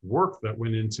work that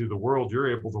went into the world you're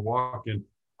able to walk in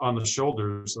on the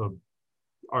shoulders of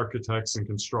architects and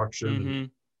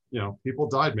construction. And, people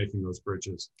died making those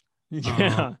bridges.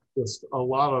 Yeah. Just a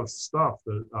lot of stuff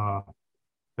that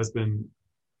has been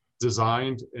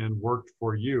designed and worked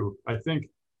for you. I think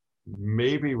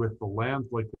maybe with the land,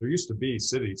 like there used to be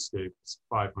cityscapes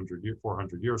 400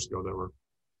 years ago that were,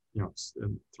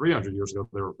 and 300 years ago,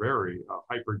 they were very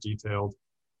hyper detailed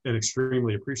and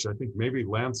extremely appreciated. I think maybe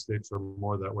landscapes are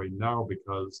more that way now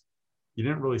because you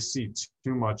didn't really see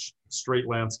too much straight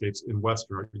landscapes in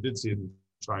Western art. You did see it in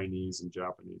Chinese and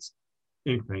Japanese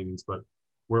ink paintings, but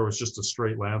where it was just a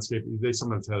straight landscape, they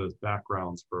sometimes had as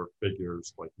backgrounds for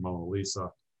figures like Mona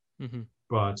Lisa,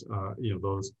 but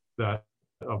those that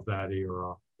of that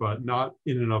era, but not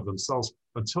in and of themselves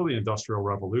until the Industrial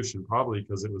Revolution, probably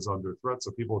because it was under threat.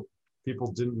 So people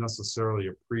didn't necessarily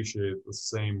appreciate it the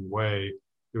same way.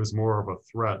 It was more of a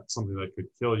threat, something that could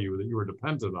kill you, that you were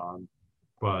dependent on,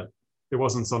 but it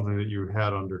wasn't something that you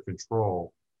had under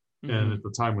control. And at the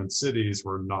time when cities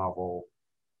were novel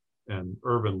and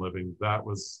urban living, that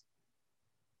was,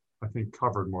 I think,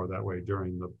 covered more that way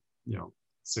during the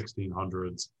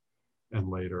 1600s and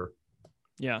later.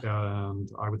 Yeah. And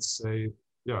I would say,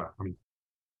 I'm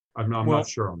not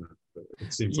sure on that, but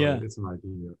it seems like it's an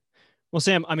idea. Well,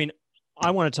 Sam, I mean,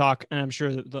 I want to talk, and I'm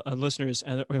sure the listeners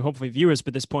and hopefully viewers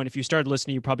at this point, if you started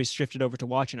listening, you probably shifted over to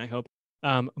watching, I hope,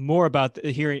 more about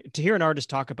to hear an artist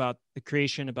talk about the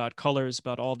creation, about colors,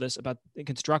 about all this, about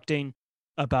constructing,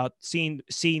 about seeing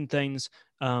things,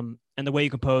 and the way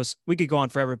you compose. We could go on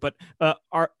forever, but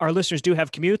our listeners do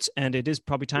have commutes, and it is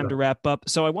probably time to wrap up.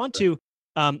 So I want to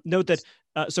note that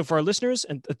so for our listeners,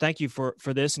 and thank you for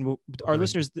this, and our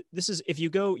listeners, this is, if you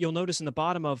go, you'll notice in the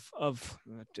bottom of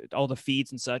all the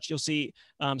feeds and such, you'll see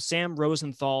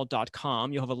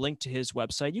samrosenthal.com. You'll have a link to his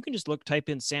website. You can just type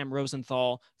in Sam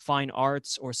Rosenthal Fine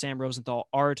Arts or Sam Rosenthal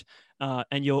Art,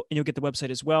 and you'll get the website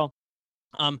as well.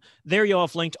 There you'll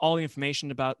have linked all the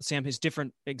information about Sam, his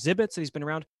different exhibits that he's been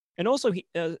around. And also,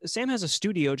 Sam has a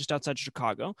studio just outside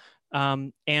Chicago,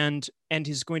 and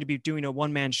he's going to be doing a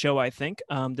one-man show, I think,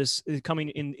 this is coming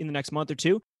in the next month or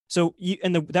two. So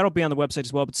that'll be on the website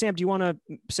as well. But Sam, do you want to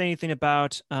say anything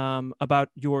about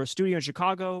your studio in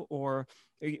Chicago, or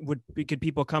could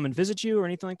people come and visit you or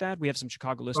anything like that? We have some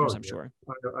Chicago listeners, I'm sure.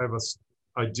 I have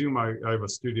I have a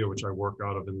studio which I work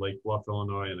out of in Lake Bluff,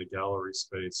 Illinois, in a gallery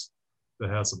space that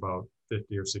has about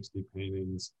 50 or 60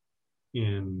 paintings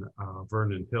in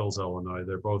Vernon Hills, Illinois.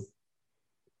 They're both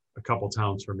a couple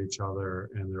towns from each other,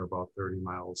 and they're about 30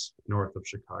 miles north of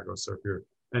Chicago. So if you're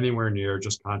anywhere near,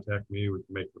 just contact me. We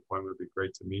can make an appointment. It'd be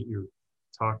great to meet you,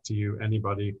 talk to you,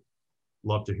 anybody.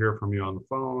 Love to hear from you on the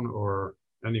phone, or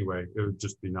anyway, it would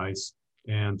just be nice.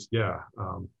 And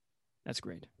that's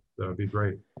great. That would be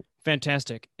great.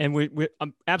 Fantastic. And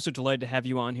I'm absolutely delighted to have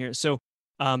you on here. So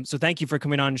thank you for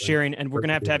coming on and sharing. And we're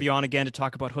going to have you on again to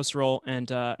talk about Husserl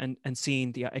and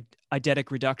seeing the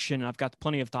eidetic reduction. I've got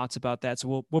plenty of thoughts about that.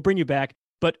 So we'll bring you back.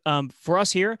 But for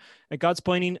us here at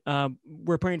Godsplaining,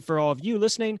 we're praying for all of you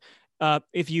listening.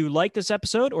 If you like this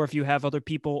episode, or if you have other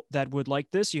people that would like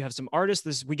this, you have some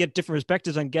artists, we get different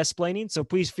perspectives on guest-splaining. So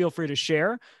please feel free to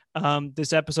share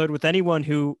this episode with anyone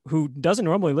who doesn't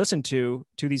normally listen to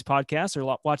these podcasts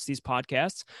or watch these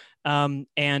podcasts,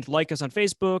 and like us on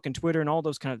Facebook and Twitter and all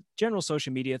those kind of general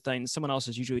social media things. Someone else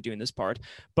is usually doing this part,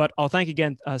 but I'll thank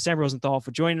again Sam Rosenthal for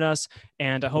joining us,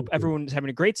 and I hope everyone is having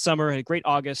a great summer and a great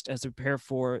August as they prepare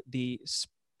for the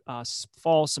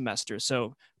fall semester.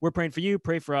 So we're praying for you.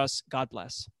 Pray for us. God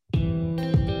bless.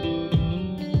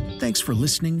 Thanks for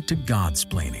listening to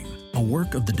Godsplaining, a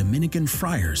work of the Dominican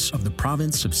Friars of the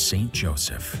province of St.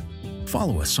 Joseph.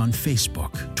 Follow us on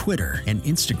Facebook, Twitter, and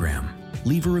Instagram.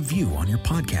 Leave a review on your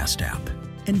podcast app,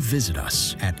 and visit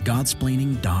us at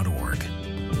godsplaining.org.